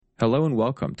Hello and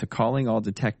welcome to Calling All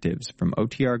Detectives from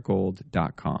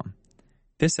OTRGold.com.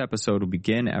 This episode will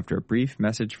begin after a brief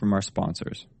message from our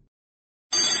sponsors.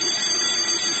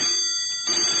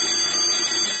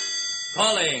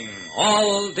 Calling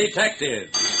all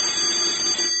detectives.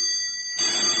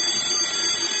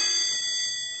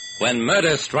 When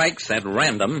murder strikes at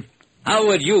random, how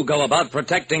would you go about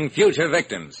protecting future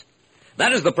victims?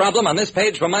 That is the problem on this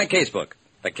page from my casebook,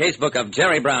 the casebook of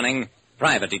Jerry Browning,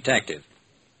 private detective.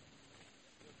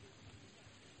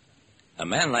 A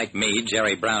man like me,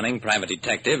 Jerry Browning, private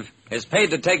detective, is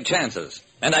paid to take chances,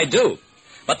 and I do.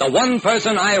 But the one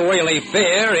person I really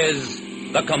fear is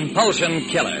the compulsion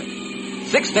killer.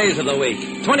 6 days of the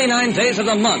week, 29 days of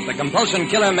the month, the compulsion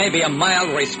killer may be a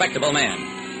mild, respectable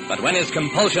man. But when his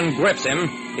compulsion grips him,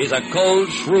 he's a cold,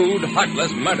 shrewd,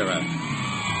 heartless murderer.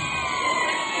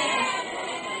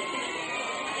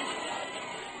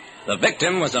 The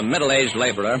victim was a middle-aged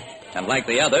laborer, and like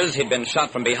the others, he'd been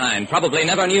shot from behind, probably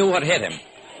never knew what hit him.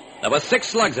 There were 6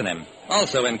 slugs in him,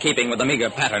 also in keeping with the meager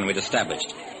pattern we'd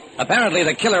established. Apparently,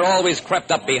 the killer always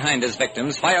crept up behind his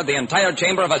victims, fired the entire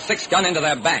chamber of a 6-gun into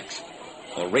their backs,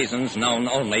 for reasons known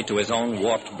only to his own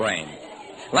warped brain.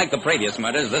 Like the previous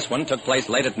murders, this one took place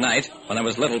late at night, when there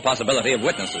was little possibility of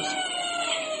witnesses.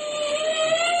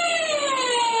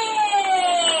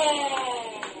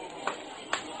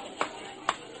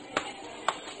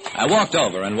 I walked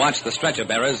over and watched the stretcher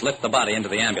bearers lift the body into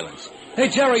the ambulance. Hey,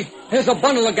 Jerry, here's a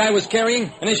bundle the guy was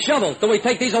carrying, and his shovel. Do we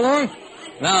take these along?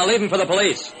 No, leave him for the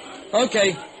police.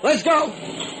 Okay, let's go.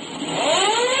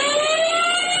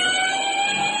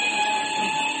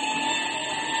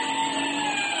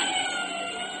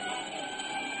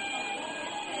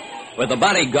 With the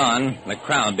body gone, the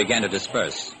crowd began to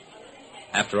disperse.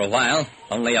 After a while,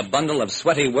 only a bundle of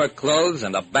sweaty work clothes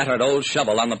and a battered old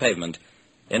shovel on the pavement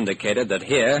indicated that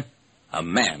here, a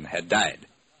man had died.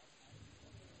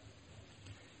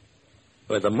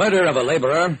 With the murder of a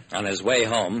laborer on his way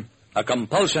home, a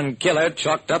compulsion killer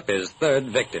chalked up his 3rd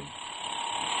victim.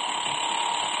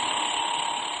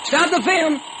 Stop the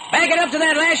film. Back it up to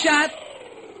that last shot.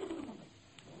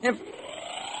 Yep.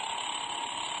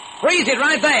 Freeze it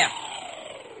right there.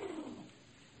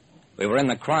 We were in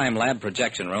the crime lab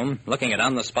projection room, looking at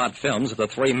on-the-spot films of the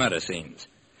 3 murder scenes.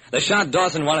 The shot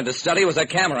Dawson wanted to study was a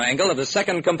camera angle of the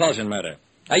 2nd compulsion murder,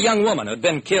 a young woman who'd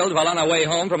been killed while on her way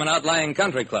home from an outlying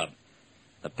country club.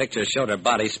 The picture showed her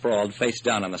body sprawled face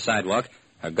down on the sidewalk,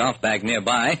 her golf bag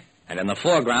nearby, and in the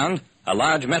foreground, a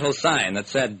large metal sign that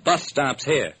said, "Bus stops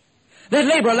here." That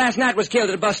laborer last night was killed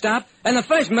at a bus stop, and the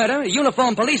first murder, a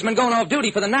uniformed policeman going off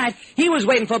duty for the night, he was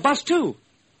waiting for a bus, too.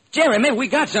 Jerry, maybe we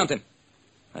got something.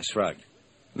 I shrugged.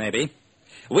 Maybe.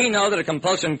 We know that a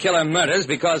compulsion killer murders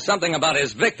because something about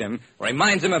his victim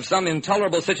reminds him of some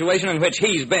intolerable situation in which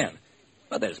he's been.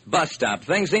 But this bus stop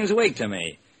thing seems weak to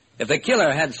me. If the killer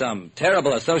had some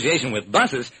terrible association with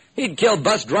buses, he'd kill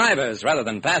bus drivers rather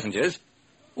than passengers.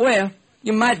 Well,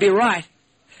 you might be right.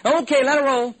 Okay, let her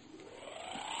roll.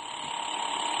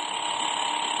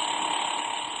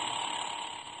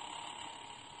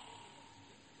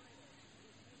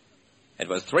 It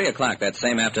was 3 o'clock that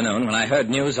same afternoon when I heard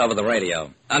news over the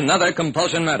radio. Another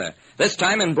compulsion murder, this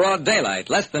time in broad daylight,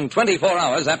 less than 24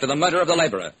 hours after the murder of the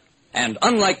laborer. And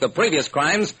unlike the previous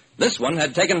crimes, this one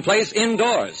had taken place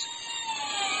indoors.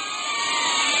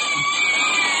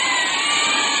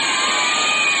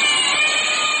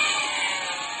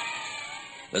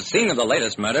 The scene of the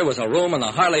latest murder was a room in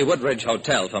the Harley Woodridge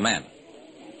Hotel for men.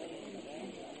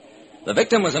 The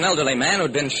victim was an elderly man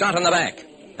who'd been shot in the back,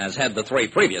 as had the 3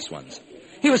 previous ones.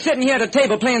 He was sitting here at a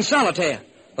table playing solitaire.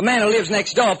 The man who lives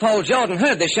next door, Paul Jordan,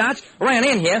 heard the shots, ran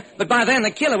in here, but by then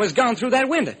the killer was gone through that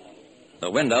window.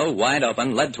 The window, wide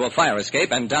open, led to a fire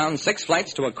escape and down 6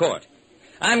 flights to a court.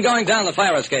 I'm going down the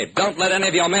fire escape. Don't let any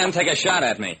of your men take a shot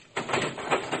at me.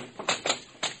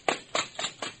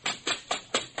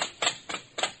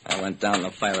 I went down the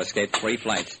fire escape 3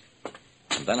 flights,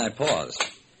 and then I paused.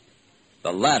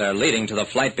 The ladder leading to the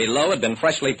flight below had been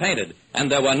freshly painted,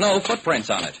 and there were no footprints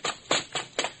on it.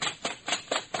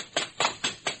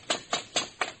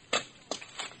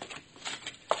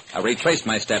 I retraced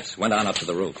my steps, went on up to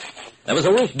the roof. There was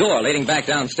a roof door leading back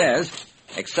downstairs,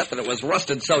 except that it was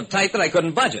rusted so tight that I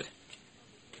couldn't budge it.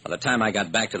 By the time I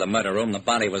got back to the murder room, the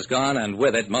body was gone, and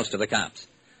with it, most of the cops.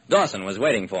 Dawson was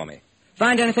waiting for me.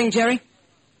 Find anything, Jerry?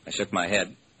 I shook my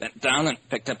head, bent down, and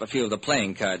picked up a few of the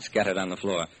playing cards scattered on the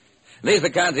floor. These the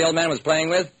cards the old man was playing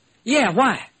with? Yeah,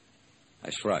 why? I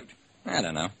shrugged. I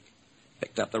don't know.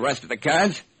 Picked up the rest of the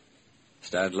cards,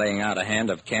 started laying out a hand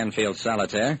of Canfield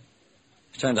solitaire,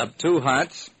 turned up 2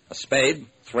 hearts, a spade,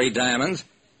 3 diamonds,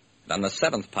 and on the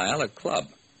 7th pile, a club.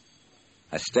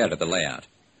 I stared at the layout.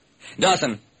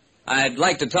 Dawson, I'd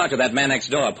like to talk to that man next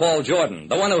door, Paul Jordan,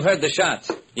 the one who heard the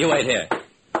shots. You wait here.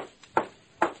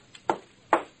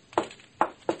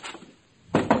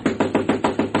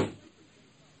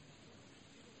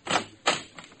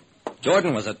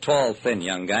 Jordan was a tall, thin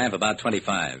young guy of about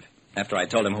 25. After I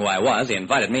told him who I was, he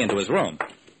invited me into his room.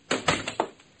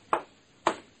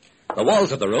 The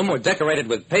walls of the room were decorated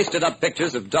with pasted-up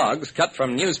pictures of dogs cut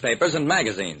from newspapers and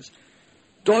magazines.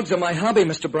 Dogs are my hobby,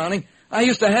 Mr. Browning. I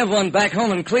used to have one back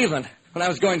home in Cleveland when I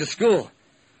was going to school.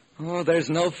 Oh, there's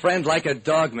no friend like a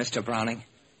dog, Mr. Browning.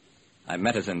 I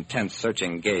met his intense,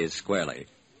 searching gaze squarely.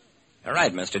 You're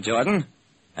right, Mr. Jordan.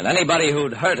 And anybody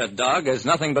who'd hurt a dog is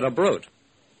nothing but a brute.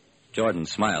 Jordan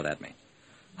smiled at me.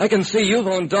 I can see you've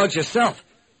owned dogs yourself.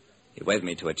 He waved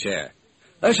me to a chair.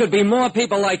 There should be more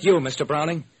people like you, Mr.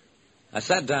 Browning. I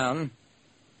sat down,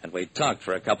 and we talked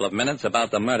for a couple of minutes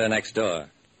about the murder next door.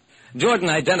 Jordan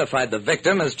identified the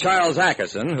victim as Charles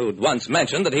Ackerson, who'd once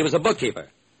mentioned that he was a bookkeeper.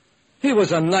 He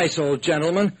was a nice old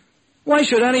gentleman. Why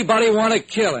should anybody want to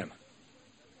kill him?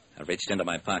 I reached into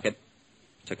my pocket,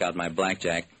 took out my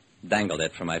blackjack, dangled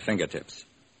it from my fingertips.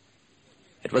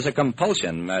 It was a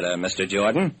compulsion murder, Mr.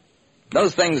 Jordan.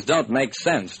 Those things don't make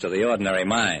sense to the ordinary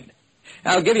mind.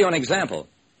 I'll give you an example.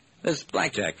 This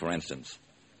blackjack, for instance.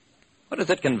 What does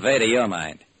it convey to your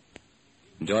mind?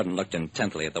 Jordan looked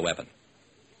intently at the weapon.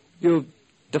 You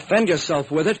defend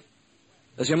yourself with it,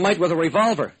 as you might with a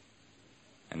revolver.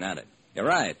 I nodded. You're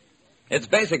right. It's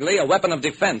basically a weapon of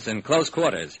defense in close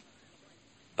quarters.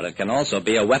 But it can also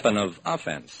be a weapon of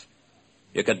offense.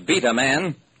 You could beat a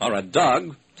man, or a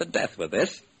dog, to death with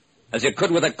this, as you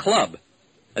could with a club,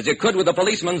 as you could with a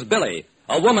policeman's billy,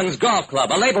 a woman's golf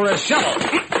club, a laborer's shovel.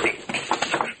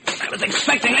 I was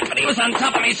expecting it, but he was on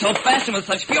top of me so fast and with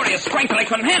such furious strength that I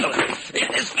couldn't handle it. He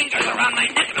had his fingers around my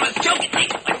neck and was choking me.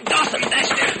 Like Dawson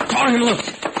dashed in. Tore him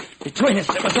loose. Between us,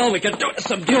 it was all we could do to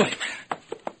subdue him.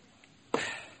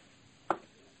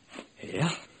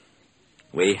 Yeah,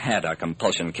 we had our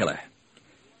compulsion killer.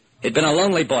 He'd been a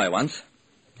lonely boy once.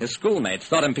 His schoolmates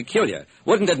thought him peculiar,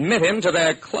 wouldn't admit him to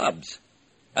their clubs.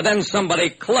 And then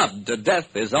somebody clubbed to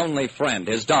death his only friend,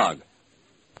 his dog.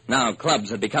 Now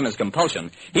clubs had become his compulsion.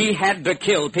 He had to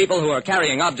kill people who were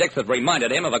carrying objects that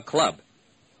reminded him of a club.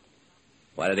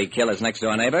 Why did he kill his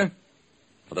next-door neighbor?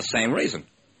 For the same reason.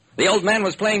 The old man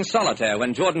was playing solitaire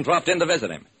when Jordan dropped in to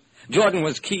visit him. Jordan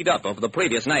was keyed up over the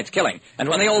previous night's killing, and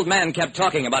when the old man kept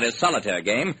talking about his solitaire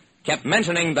game, kept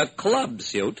mentioning the club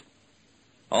suit,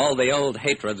 all the old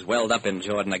hatreds welled up in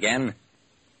Jordan again,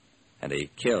 and he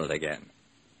killed again.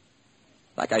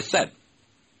 Like I said,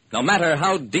 no matter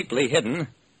how deeply hidden,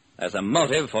 there's a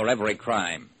motive for every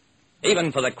crime,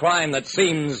 even for the crime that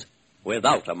seems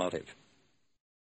without a motive.